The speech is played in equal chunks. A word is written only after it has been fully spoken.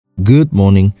Good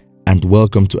morning and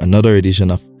welcome to another edition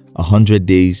of 100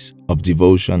 Days of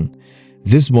Devotion.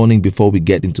 This morning, before we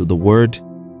get into the Word,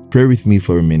 pray with me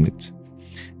for a minute.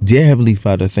 Dear Heavenly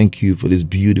Father, thank you for this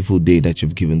beautiful day that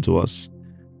you've given to us.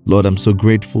 Lord, I'm so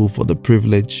grateful for the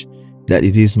privilege that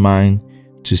it is mine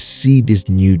to see this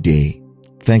new day.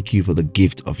 Thank you for the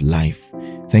gift of life.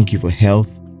 Thank you for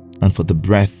health and for the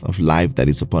breath of life that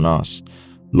is upon us.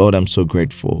 Lord, I'm so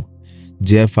grateful.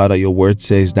 Dear Father, your word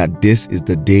says that this is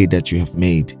the day that you have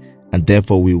made, and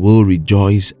therefore we will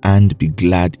rejoice and be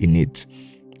glad in it.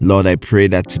 Lord, I pray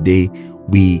that today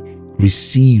we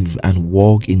receive and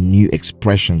walk in new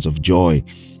expressions of joy.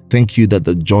 Thank you that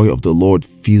the joy of the Lord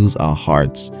fills our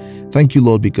hearts. Thank you,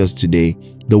 Lord, because today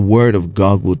the word of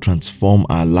God will transform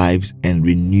our lives and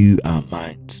renew our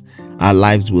minds. Our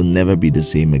lives will never be the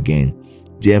same again.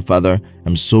 Dear Father,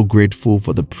 I'm so grateful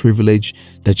for the privilege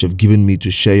that you've given me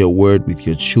to share your word with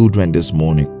your children this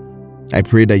morning. I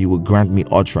pray that you will grant me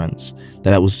utterance,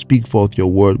 that I will speak forth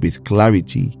your word with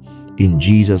clarity. In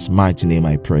Jesus' mighty name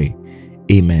I pray.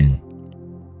 Amen.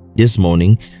 This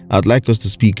morning, I'd like us to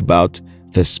speak about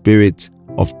the spirit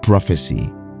of prophecy.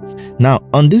 Now,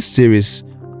 on this series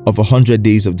of 100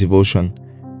 Days of Devotion,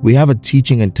 we have a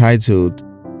teaching entitled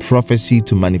Prophecy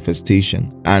to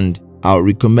Manifestation, and I'll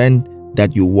recommend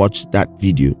that you watch that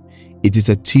video. It is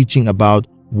a teaching about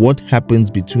what happens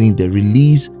between the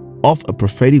release of a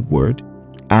prophetic word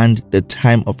and the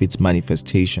time of its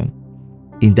manifestation.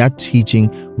 In that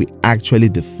teaching, we actually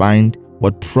defined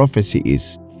what prophecy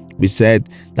is. We said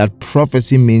that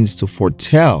prophecy means to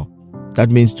foretell.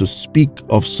 That means to speak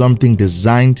of something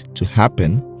designed to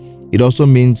happen. It also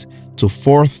means to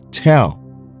foretell,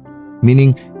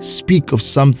 meaning speak of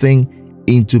something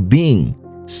into being.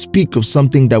 Speak of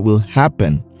something that will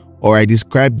happen, or I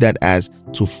describe that as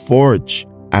to forge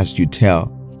as you tell.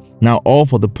 Now, all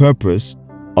for the purpose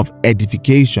of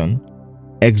edification,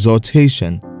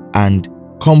 exhortation, and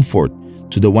comfort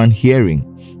to the one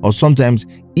hearing, or sometimes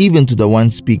even to the one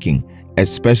speaking,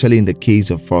 especially in the case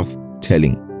of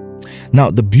foretelling.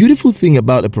 Now, the beautiful thing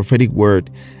about a prophetic word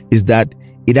is that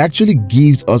it actually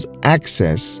gives us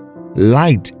access,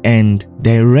 light, and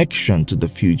direction to the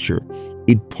future.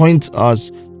 It points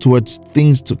us towards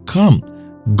things to come,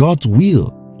 God's will.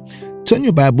 Turn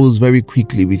your Bibles very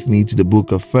quickly with me to the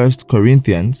book of 1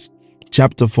 Corinthians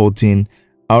chapter 14.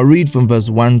 I'll read from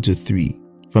verse 1 to 3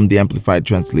 from the Amplified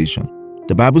Translation.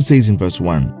 The Bible says in verse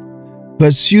 1,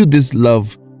 "Pursue this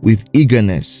love with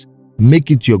eagerness,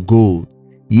 make it your goal,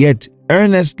 yet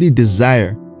earnestly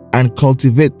desire and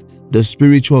cultivate the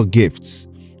spiritual gifts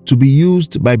to be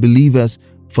used by believers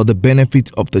for the benefit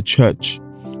of the church,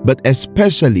 but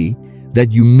especially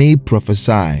that you may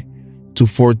prophesy, to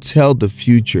foretell the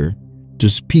future, to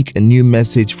speak a new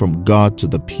message from God to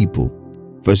the people."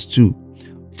 Verse 2,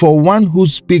 "For one who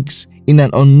speaks in an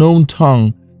unknown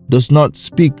tongue does not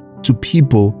speak to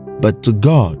people but to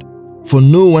God, for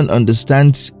no one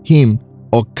understands him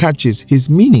or catches his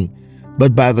meaning,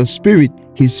 but by the Spirit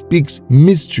he speaks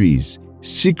mysteries,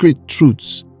 secret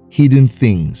truths, hidden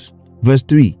things." Verse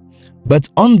 3, "But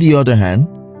on the other hand,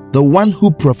 the one who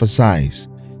prophesies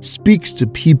speaks to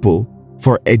people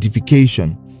for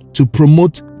edification, to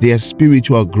promote their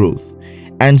spiritual growth,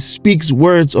 and speaks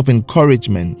words of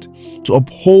encouragement, to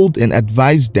uphold and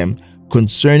advise them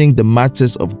concerning the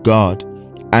matters of God,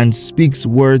 and speaks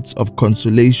words of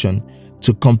consolation,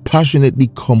 to compassionately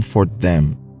comfort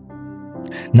them."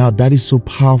 Now that is so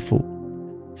powerful.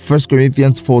 1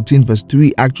 Corinthians 14 verse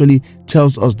 3 actually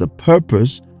tells us the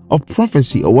purpose of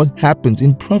prophecy, or what happens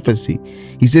in prophecy.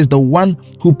 He says the one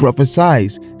who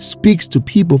prophesies speaks to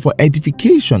people for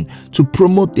edification, to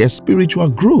promote their spiritual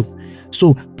growth.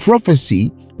 So prophecy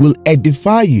will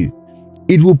edify you.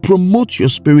 It will promote your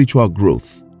spiritual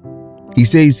growth. He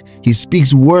says he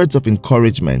speaks words of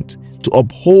encouragement, to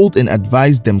uphold and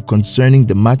advise them concerning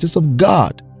the matters of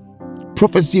God.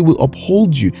 Prophecy will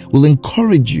uphold you, will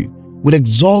encourage you, will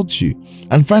exalt you.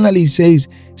 And finally, he says,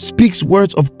 speaks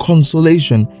words of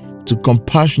consolation, to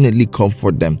compassionately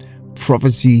comfort them.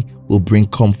 Prophecy will bring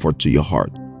comfort to your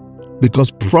heart,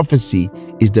 because prophecy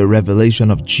is the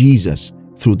revelation of Jesus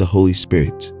through the Holy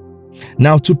Spirit.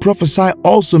 Now, to prophesy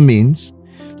also means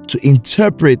to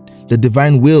interpret the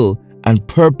divine will and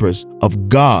purpose of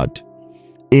God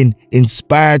in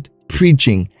inspired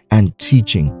preaching and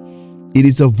teaching. It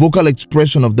is a vocal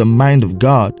expression of the mind of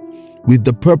God with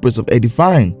the purpose of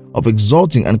edifying, of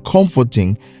exalting and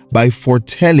comforting by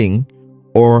foretelling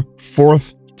or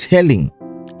forthtelling.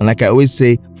 And like I always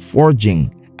say,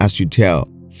 forging as you tell.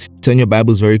 Turn your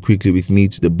Bibles very quickly with me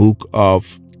to the book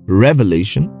of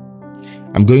Revelation.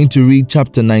 I'm going to read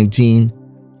chapter 19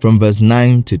 from verse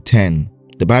 9 to 10.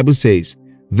 The Bible says,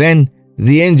 Then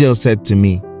the angel said to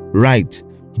me, "Write,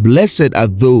 blessed are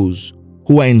those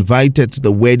who are invited to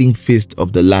the wedding feast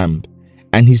of the Lamb."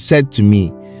 And he said to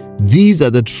me, "These are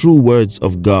the true words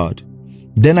of God."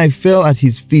 Then I fell at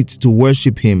his feet to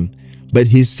worship him, but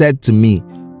he said to me,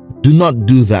 "Do not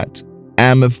do that. I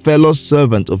am a fellow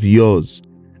servant of yours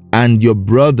and your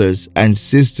brothers and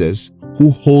sisters who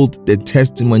hold the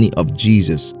testimony of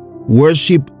Jesus.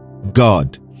 Worship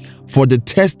God, for the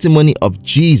testimony of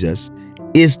Jesus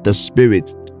is the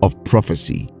spirit of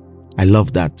prophecy." I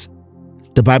love that.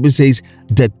 The Bible says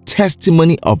the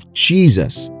testimony of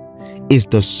Jesus is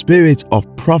the spirit of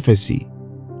prophecy.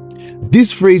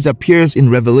 This phrase appears in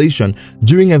Revelation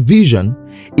during a vision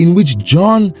in which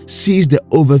John sees the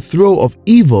overthrow of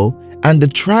evil and the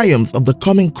triumph of the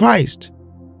coming Christ.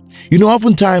 You know,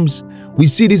 oftentimes we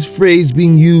see this phrase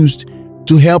being used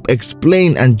to help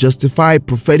explain and justify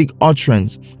prophetic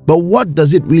utterance, but what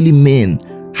does it really mean?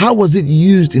 How was it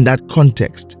used in that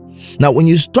context? Now, when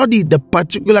you study the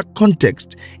particular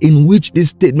context in which this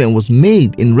statement was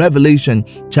made in Revelation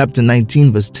chapter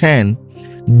 19 verse 10,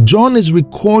 John is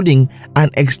recording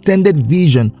an extended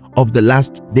vision of the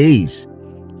last days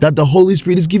that the Holy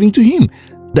Spirit is giving to him.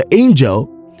 The angel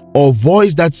or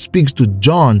voice that speaks to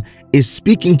John is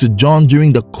speaking to John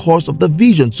during the course of the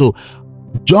vision. So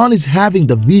John is having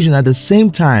the vision at the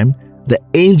same time the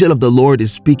angel of the Lord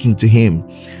is speaking to him.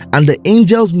 And the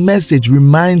angel's message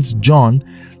reminds John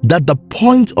that the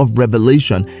point of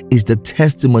revelation is the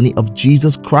testimony of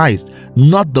Jesus Christ,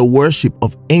 not the worship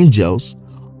of angels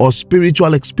or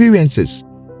spiritual experiences.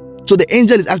 So the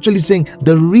angel is actually saying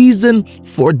the reason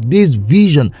for this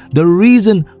vision, the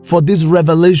reason for this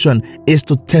revelation is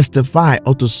to testify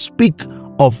or to speak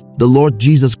of the Lord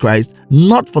Jesus Christ,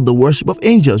 not for the worship of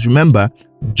angels. Remember,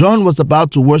 John was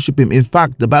about to worship him. In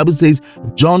fact, the Bible says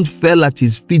John fell at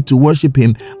his feet to worship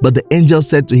him, but the angel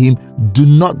said to him, "Do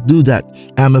not do that.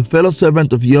 I am a fellow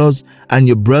servant of yours and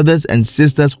your brothers and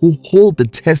sisters who hold the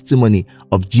testimony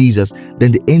of Jesus."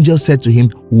 Then the angel said to him,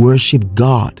 "Worship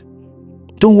God.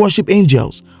 Don't worship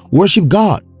angels. Worship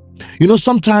God." You know,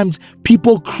 sometimes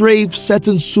people crave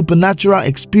certain supernatural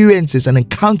experiences and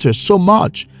encounters so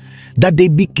much that they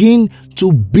begin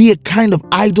to be a kind of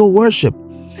idol worship.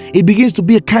 It begins to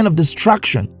be a kind of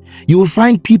distraction. You will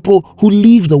find people who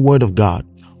leave the Word of God,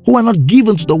 who are not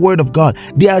given to the Word of God.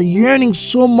 They are yearning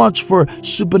so much for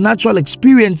supernatural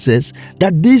experiences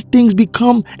that these things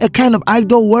become a kind of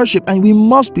idol worship. And we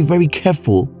must be very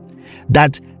careful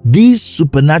that these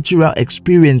supernatural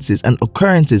experiences and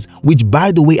occurrences, which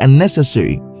by the way are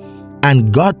necessary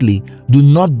and godly, do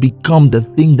not become the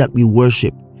thing that we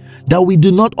worship. That we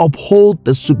do not uphold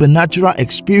the supernatural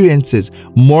experiences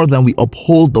more than we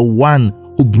uphold the one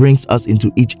who brings us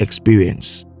into each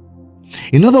experience.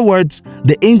 In other words,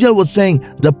 the angel was saying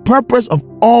the purpose of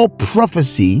all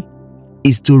prophecy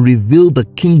is to reveal the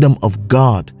kingdom of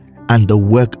God and the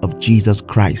work of Jesus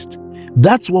Christ.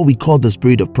 That's what we call the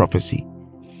spirit of prophecy.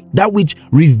 That which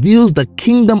reveals the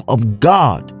kingdom of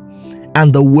God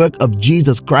and the work of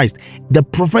Jesus Christ, the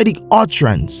prophetic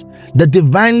utterance, the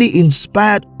divinely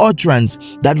inspired utterance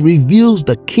that reveals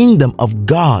the kingdom of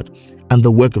God and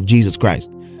the work of Jesus Christ.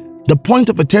 The point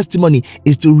of a testimony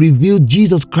is to reveal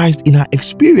Jesus Christ in our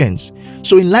experience.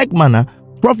 So in like manner,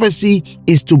 prophecy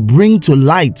is to bring to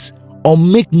light or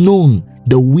make known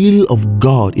the will of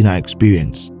God in our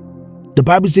experience. The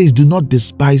Bible says, do not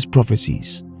despise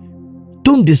prophecies.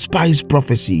 Don't despise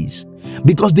prophecies,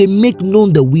 because they make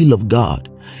known the will of God.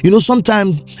 You know,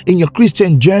 sometimes in your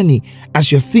Christian journey,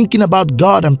 as you're thinking about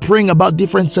God and praying about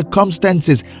different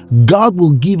circumstances, God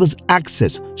will give us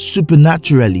access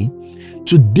supernaturally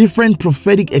to different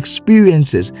prophetic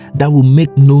experiences that will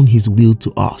make known His will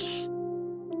to us.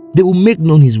 They will make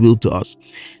known His will to us.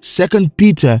 2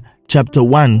 Peter chapter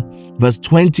 1 verse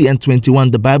 20 and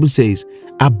 21, the Bible says,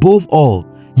 above all,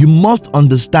 you must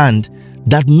understand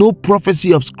that no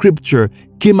prophecy of Scripture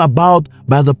came about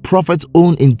by the prophet's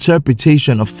own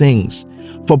interpretation of things.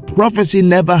 For prophecy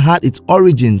never had its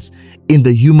origins in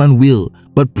the human will,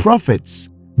 but prophets,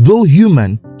 though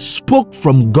human, spoke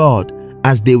from God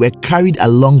as they were carried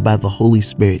along by the Holy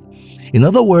Spirit. In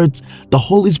other words, the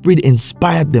Holy Spirit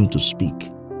inspired them to speak.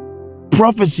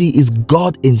 Prophecy is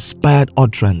God-inspired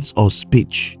utterance or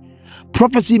speech.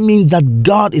 Prophecy means that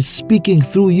God is speaking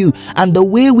through you, and the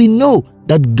way we know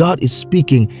that God is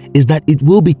speaking is that it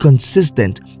will be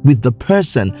consistent with the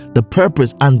person, the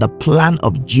purpose, and the plan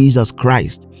of Jesus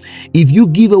Christ. If you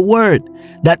give a word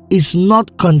that is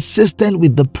not consistent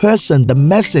with the person, the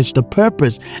message, the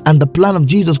purpose, and the plan of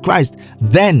Jesus Christ,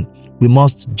 then we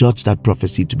must judge that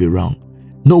prophecy to be wrong.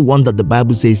 No wonder the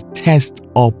Bible says, test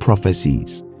all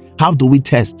prophecies. How do we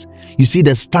test? You see,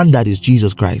 the standard is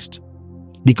Jesus Christ,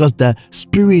 because the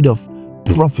spirit of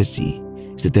prophecy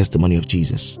is the testimony of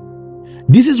Jesus.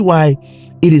 This is why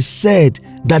it is said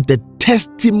that the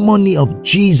testimony of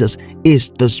Jesus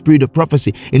is the spirit of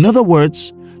prophecy. In other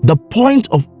words, the point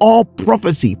of all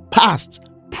prophecy, past,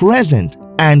 present,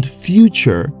 and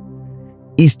future,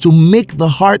 is to make the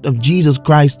heart of Jesus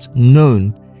Christ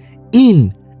known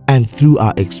in and through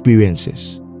our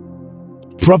experiences.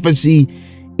 Prophecy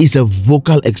is a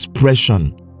vocal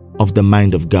expression of the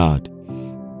mind of God.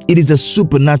 It is a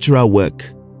supernatural work.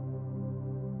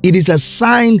 It is a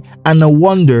sign and a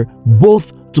wonder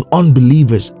both to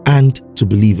unbelievers and to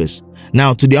believers.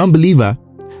 Now, to the unbeliever,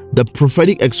 the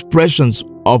prophetic expressions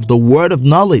of the word of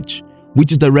knowledge,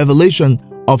 which is the revelation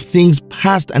of things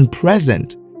past and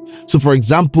present. So, for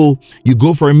example, you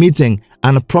go for a meeting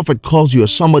and a prophet calls you, or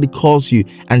somebody calls you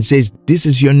and says, this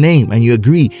is your name, and you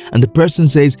agree, and the person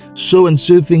says, so and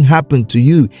so thing happened to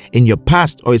you in your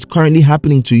past, or it's currently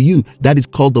happening to you. That is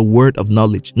called the word of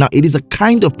knowledge. Now, it is a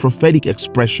kind of prophetic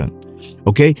expression.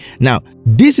 Okay, now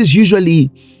this is usually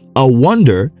a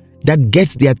wonder that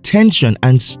gets the attention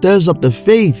and stirs up the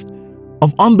faith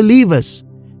of unbelievers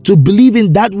to believe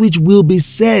in that which will be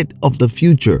said of the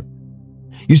future.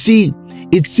 You see,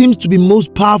 it seems to be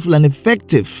most powerful and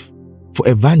effective for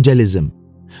evangelism.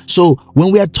 So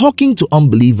when we are talking to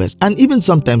unbelievers, and even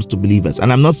sometimes to believers,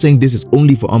 and I'm not saying this is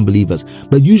only for unbelievers,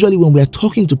 but usually when we are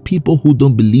talking to people who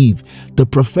don't believe, the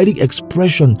prophetic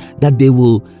expression that they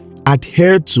will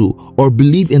adhere to or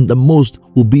believe in the most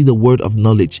will be the word of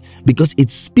knowledge, because it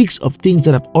speaks of things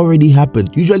that have already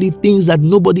happened, usually things that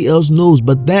nobody else knows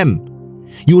but them.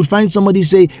 You will find somebody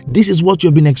say, this is what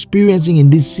you've been experiencing in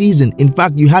this season. In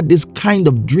fact, you had this kind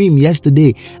of dream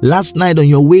yesterday. Last night on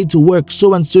your way to work,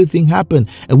 so and so thing happened.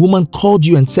 A woman called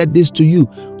you and said this to you.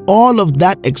 All of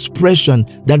that expression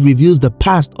that reveals the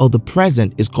past or the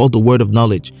present is called the word of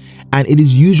knowledge. And it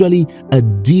is usually a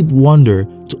deep wonder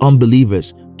to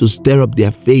unbelievers to stir up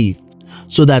their faith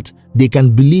so that they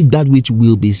can believe that which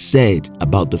will be said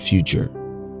about the future.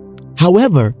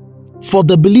 However, for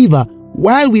the believer,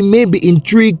 while we may be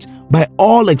intrigued by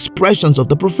all expressions of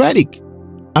the prophetic,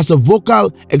 as a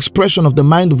vocal expression of the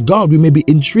mind of God, we may be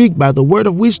intrigued by the word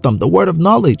of wisdom, the word of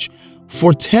knowledge,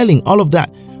 foretelling, all of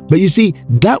that. But you see,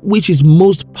 that which is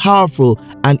most powerful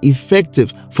and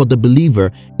effective for the believer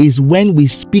is when we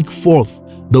speak forth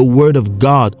the word of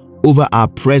God over our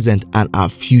present and our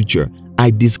future.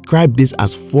 I describe this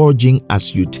as forging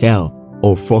as you tell,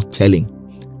 or foretelling.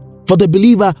 For the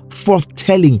believer,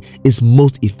 foretelling is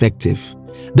most effective.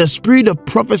 The spirit of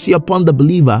prophecy upon the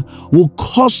believer will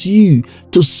cause you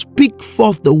to speak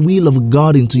forth the will of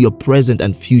God into your present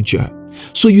and future.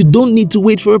 So you don't need to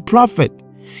wait for a prophet.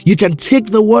 You can take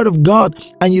the word of God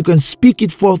and you can speak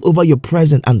it forth over your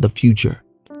present and the future.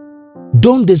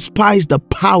 Don't despise the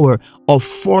power of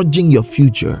forging your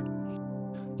future.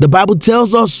 The Bible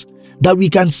tells us that we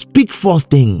can speak forth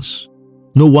things.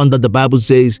 No wonder the Bible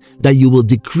says that you will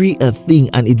decree a thing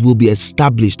and it will be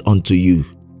established unto you.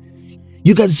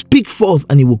 You can speak forth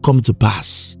and it will come to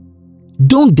pass.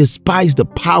 Don't despise the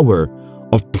power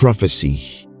of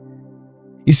prophecy.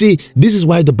 You see, this is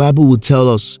why the Bible will tell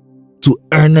us to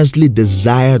earnestly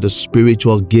desire the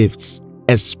spiritual gifts,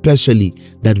 especially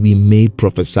that we may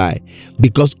prophesy,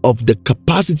 because of the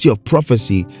capacity of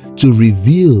prophecy to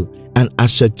reveal and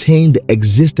ascertain the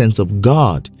existence of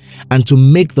God and to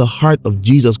make the heart of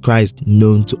Jesus Christ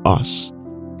known to us.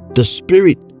 The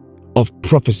spirit of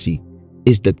prophecy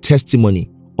is the testimony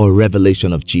or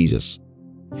revelation of Jesus.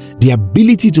 The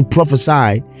ability to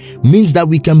prophesy means that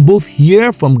we can both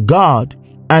hear from God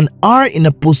and are in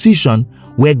a position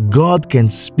where God can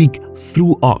speak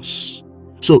through us.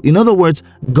 So, in other words,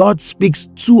 God speaks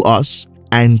to us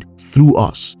and through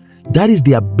us. That is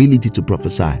the ability to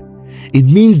prophesy. It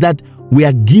means that we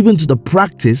are given to the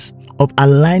practice of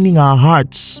aligning our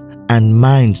hearts and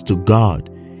minds to God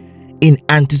in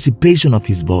anticipation of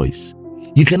His voice.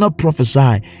 You cannot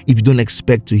prophesy if you don't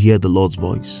expect to hear the Lord's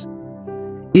voice.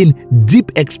 In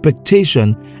deep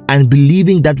expectation and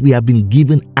believing that we have been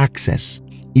given access.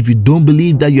 If you don't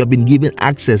believe that you have been given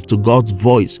access to God's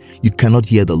voice, you cannot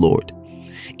hear the Lord.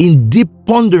 In deep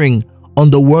pondering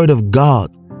on the word of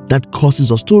God that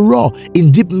causes us to roar.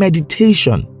 In deep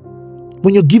meditation.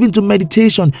 When you're given to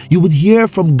meditation, you would hear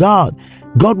from God.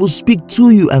 God will speak to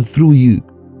you and through you.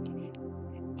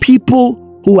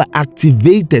 People who are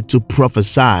activated to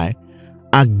prophesy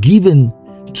are given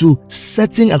to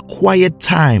setting a quiet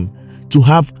time to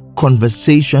have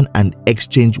conversation and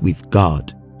exchange with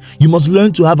God. You must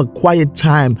learn to have a quiet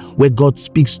time where God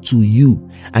speaks to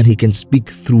you and He can speak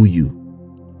through you.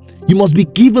 You must be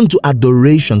given to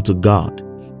adoration to God.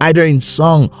 either in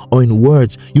song or in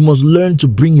words. You must learn to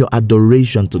bring your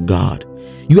adoration to God.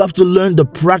 You have to learn the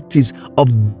practice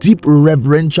of deep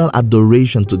reverential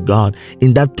adoration to God.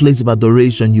 In that place of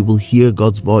adoration, you will hear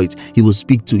God's voice. He will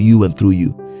speak to you and through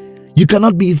you. You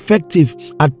cannot be effective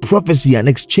at prophecy and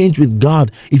exchange with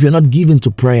God if you're not given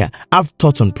to prayer. I've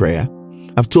taught on prayer.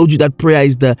 I've told you that prayer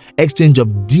is the exchange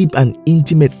of deep and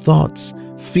intimate thoughts,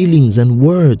 feelings, and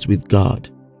words with God.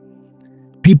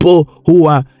 People who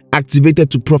are activated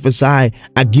to prophesy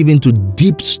are given to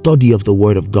deep study of the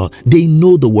Word of God. They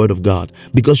know the Word of God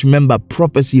because remember,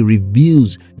 prophecy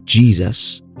reveals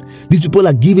Jesus. These people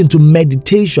are given to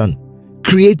meditation,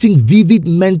 creating vivid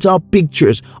mental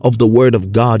pictures of the Word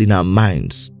of God in our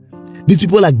minds. These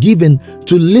people are given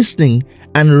to listening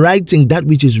and writing that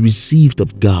which is received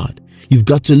of God. You've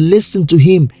got to listen to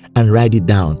Him and write it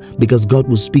down because God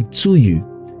will speak to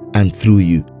you and through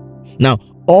you. Now,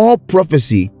 all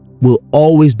prophecy will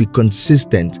always be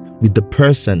consistent with the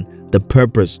person, the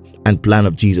purpose, and plan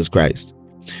of Jesus Christ.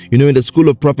 You know, in the school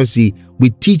of prophecy,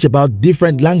 we teach about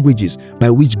different languages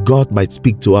by which God might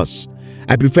speak to us.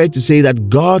 I prefer to say that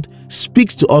God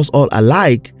speaks to us all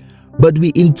alike, but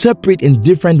we interpret in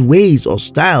different ways or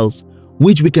styles,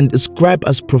 which we can describe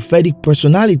as prophetic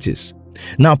personalities.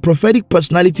 Now, prophetic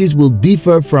personalities will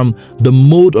differ from the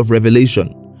mode of revelation.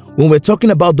 When we're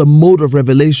talking about the mode of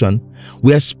revelation,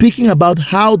 we are speaking about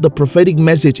how the prophetic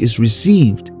message is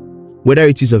received, whether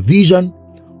it is a vision,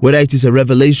 whether it is a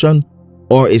revelation,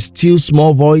 or a still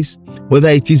small voice, whether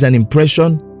it is an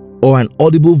impression, or an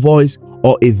audible voice,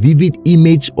 or a vivid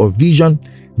image or vision.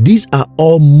 These are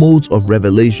all modes of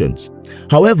revelations.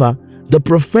 However, the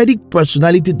prophetic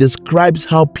personality describes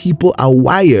how people are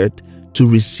wired to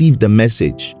receive the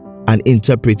message and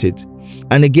interpret it.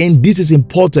 And again, this is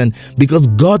important because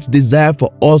God's desire for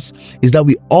us is that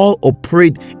we all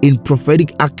operate in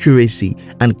prophetic accuracy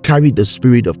and carry the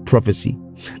spirit of prophecy.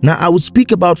 Now, I will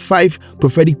speak about 5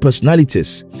 prophetic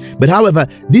personalities, but however,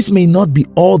 this may not be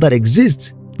all that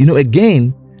exists. You know,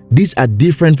 again, these are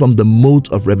different from the modes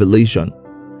of revelation,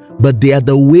 but they are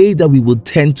the way that we will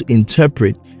tend to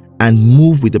interpret and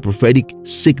move with the prophetic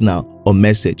signal or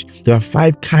message. There are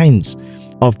 5 kinds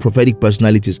of prophetic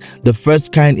personalities. The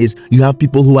first kind is you have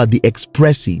people who are the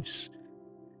expressives.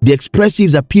 The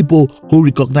expressives are people who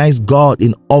recognize God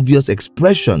in obvious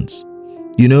expressions.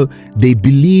 You know, they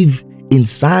believe in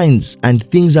signs and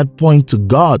things that point to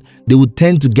God. They would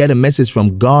tend to get a message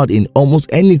from God in almost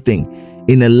anything,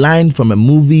 in a line from a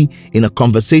movie, in a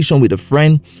conversation with a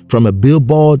friend, from a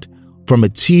billboard, from a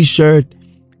t-shirt,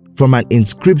 from an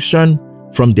inscription,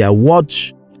 from their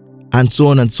watch, and so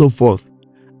on and so forth.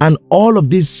 And all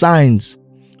of these signs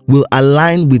will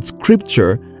align with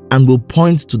scripture and will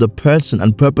point to the person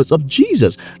and purpose of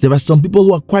Jesus. There are some people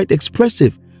who are quite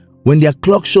expressive. When their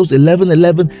clock shows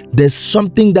 11:11, there's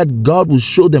something that God will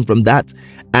show them from that,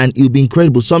 and it will be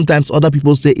incredible. Sometimes other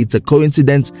people say it's a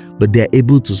coincidence, but they're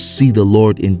able to see the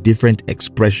Lord in different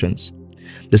expressions.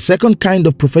 The second kind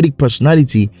of prophetic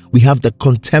personality, we have the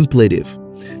contemplative.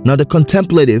 Now, the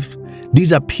contemplative,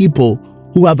 these are people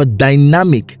who have a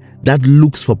dynamic that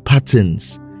looks for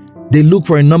patterns. They look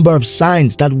for a number of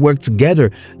signs that work together.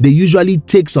 They usually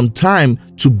take some time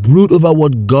to brood over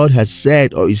what God has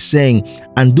said or is saying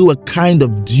and do a kind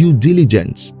of due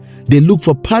diligence. They look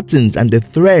for patterns and the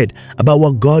thread about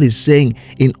what God is saying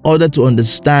in order to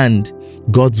understand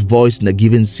God's voice in a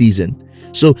given season.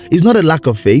 So it's not a lack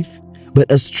of faith,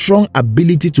 but a strong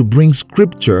ability to bring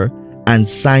scripture and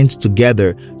signs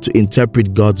together to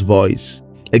interpret God's voice.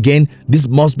 Again, this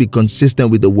must be consistent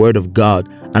with the Word of God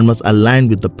and must align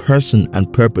with the person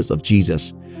and purpose of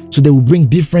Jesus. So they will bring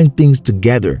different things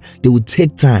together. They would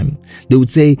take time. They would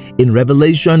say, in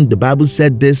Revelation, the Bible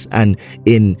said this, and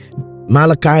in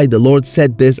Malachi, the Lord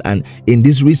said this, and in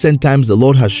these recent times, the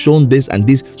Lord has shown this and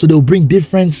this. So they will bring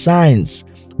different signs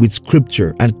with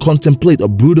scripture and contemplate or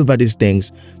brood over these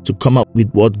things to come up with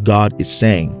what God is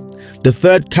saying. The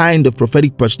third kind of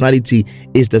prophetic personality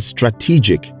is the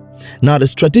strategic. Now, the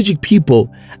strategic people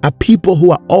are people who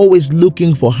are always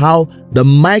looking for how the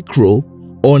micro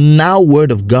or now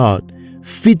word of God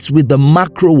fits with the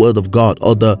macro word of God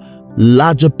or the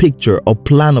larger picture or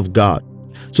plan of God.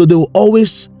 So they will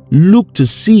always look to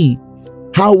see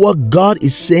how what God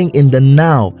is saying in the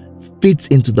now fits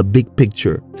into the big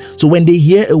picture. So when they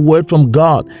hear a word from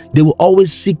God, they will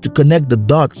always seek to connect the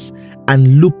dots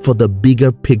and look for the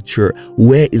bigger picture.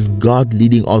 Where is God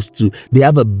leading us to? They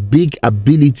have a big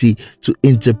ability to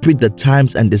interpret the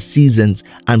times and the seasons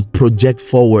and project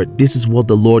forward. This is what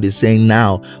the Lord is saying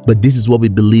now, but this is what we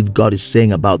believe God is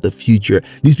saying about the future.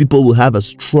 These people will have a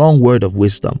strong word of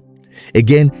wisdom.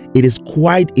 Again, it is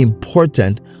quite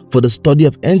important for the study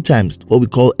of end times, what we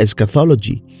call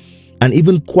eschatology, and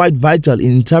even quite vital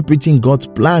in interpreting God's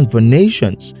plan for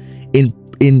nations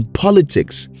in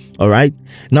politics. All right.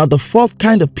 Now, the fourth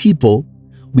kind of people,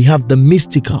 we have the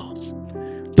mysticals.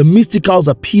 The mysticals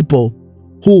are people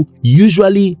who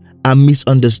usually are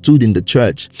misunderstood in the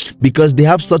church because they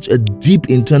have such a deep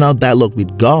internal dialogue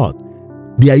with God.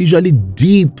 They are usually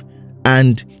deep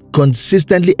and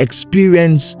consistently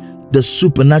experience the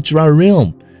supernatural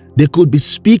realm. They could be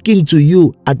speaking to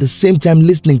you at the same time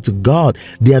listening to God.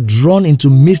 They are drawn into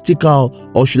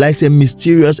mystical, or should I say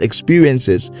mysterious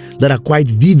experiences that are quite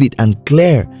vivid and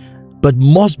clear, but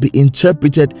must be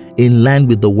interpreted in line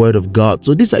with the word of God.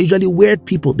 So these are usually weird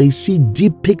people. They see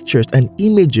deep pictures and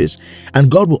images,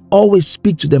 and God will always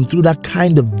speak to them through that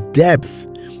kind of depth.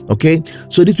 Okay,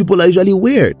 so these people are usually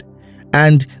weird,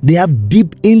 and they have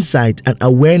deep insight and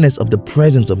awareness of the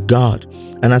presence of God,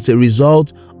 and as a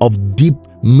result of deep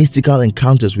mystical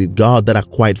encounters with God that are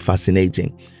quite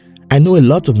fascinating. I know a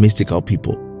lot of mystical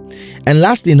people. And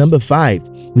lastly, number 5,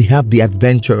 we have the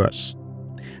adventurers.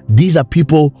 These are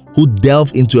people who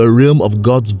delve into a realm of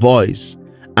God's voice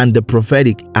and the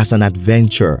prophetic as an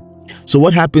adventure. So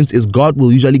what happens is God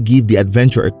will usually give the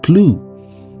adventurer a clue,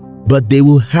 but they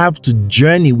will have to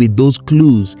journey with those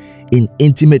clues in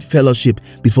intimate fellowship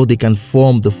before they can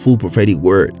form the full prophetic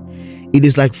word. It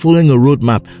is like following a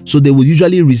roadmap. So they will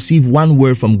usually receive one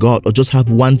word from God, or just have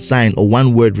one sign or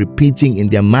one word repeating in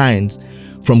their minds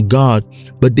from God,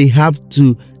 but they have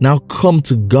to now come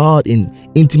to God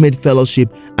in intimate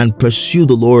fellowship and pursue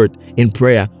the Lord in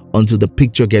prayer until the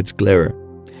picture gets clearer.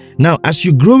 Now, as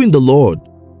you grow in the Lord,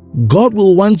 God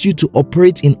will want you to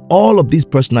operate in all of these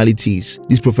personalities,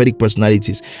 these prophetic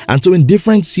personalities. And so in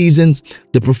different seasons,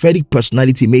 the prophetic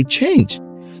personality may change.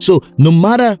 So no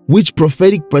matter which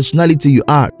prophetic personality you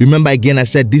are, remember again, I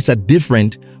said these are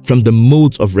different from the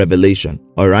modes of revelation.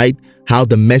 All right, how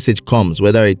the message comes,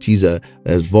 whether it is a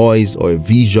voice or a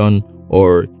vision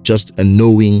or just a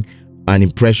knowing, an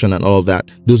impression and all of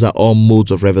that. Those are all modes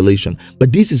of revelation.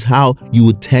 But this is how you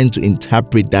would tend to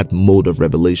interpret that mode of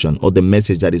revelation or the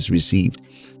message that is received.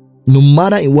 No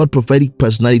matter in what prophetic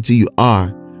personality you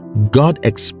are, God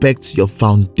expects your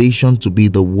foundation to be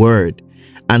the word,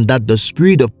 and that the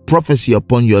spirit of prophecy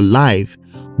upon your life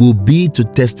will be to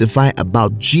testify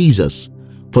about Jesus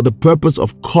for the purpose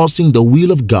of causing the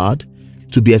will of God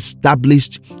to be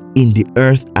established in the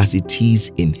earth as it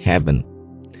is in heaven.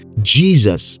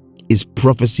 Jesus is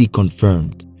prophecy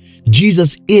confirmed.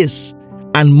 Jesus is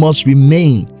and must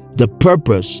remain the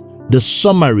purpose, the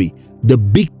summary, the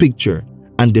big picture,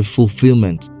 and the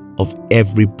fulfillment of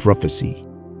every prophecy.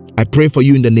 I pray for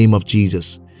you in the name of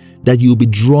Jesus that you will be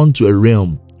drawn to a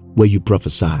realm where you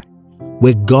prophesy,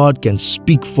 where God can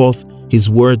speak forth His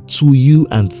word to you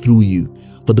and through you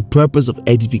for the purpose of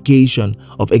edification,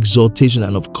 of exaltation,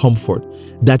 and of comfort,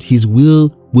 that His will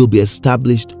be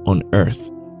established on earth.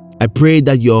 I pray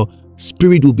that your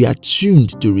spirit will be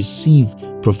attuned to receive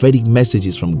prophetic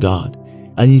messages from God.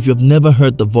 And if you've never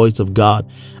heard the voice of God,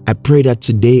 I pray that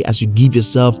today, as you give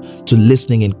yourself to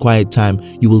listening in quiet time,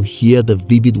 you will hear the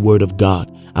vivid word of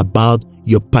God about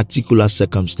your particular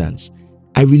circumstance.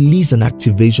 I release an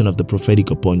activation of the prophetic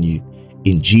upon you.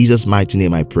 In Jesus' mighty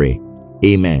name I pray.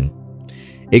 Amen.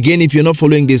 Again, if you're not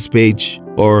following this page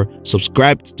or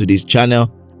subscribed to this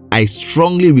channel, I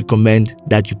strongly recommend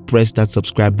that you press that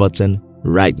subscribe button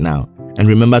right now. And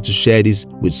remember to share this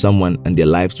with someone, and their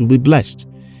lives will be blessed.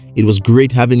 It was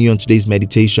great having you on today's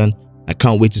meditation. I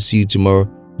can't wait to see you tomorrow.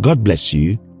 God bless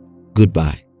you.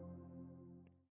 Goodbye.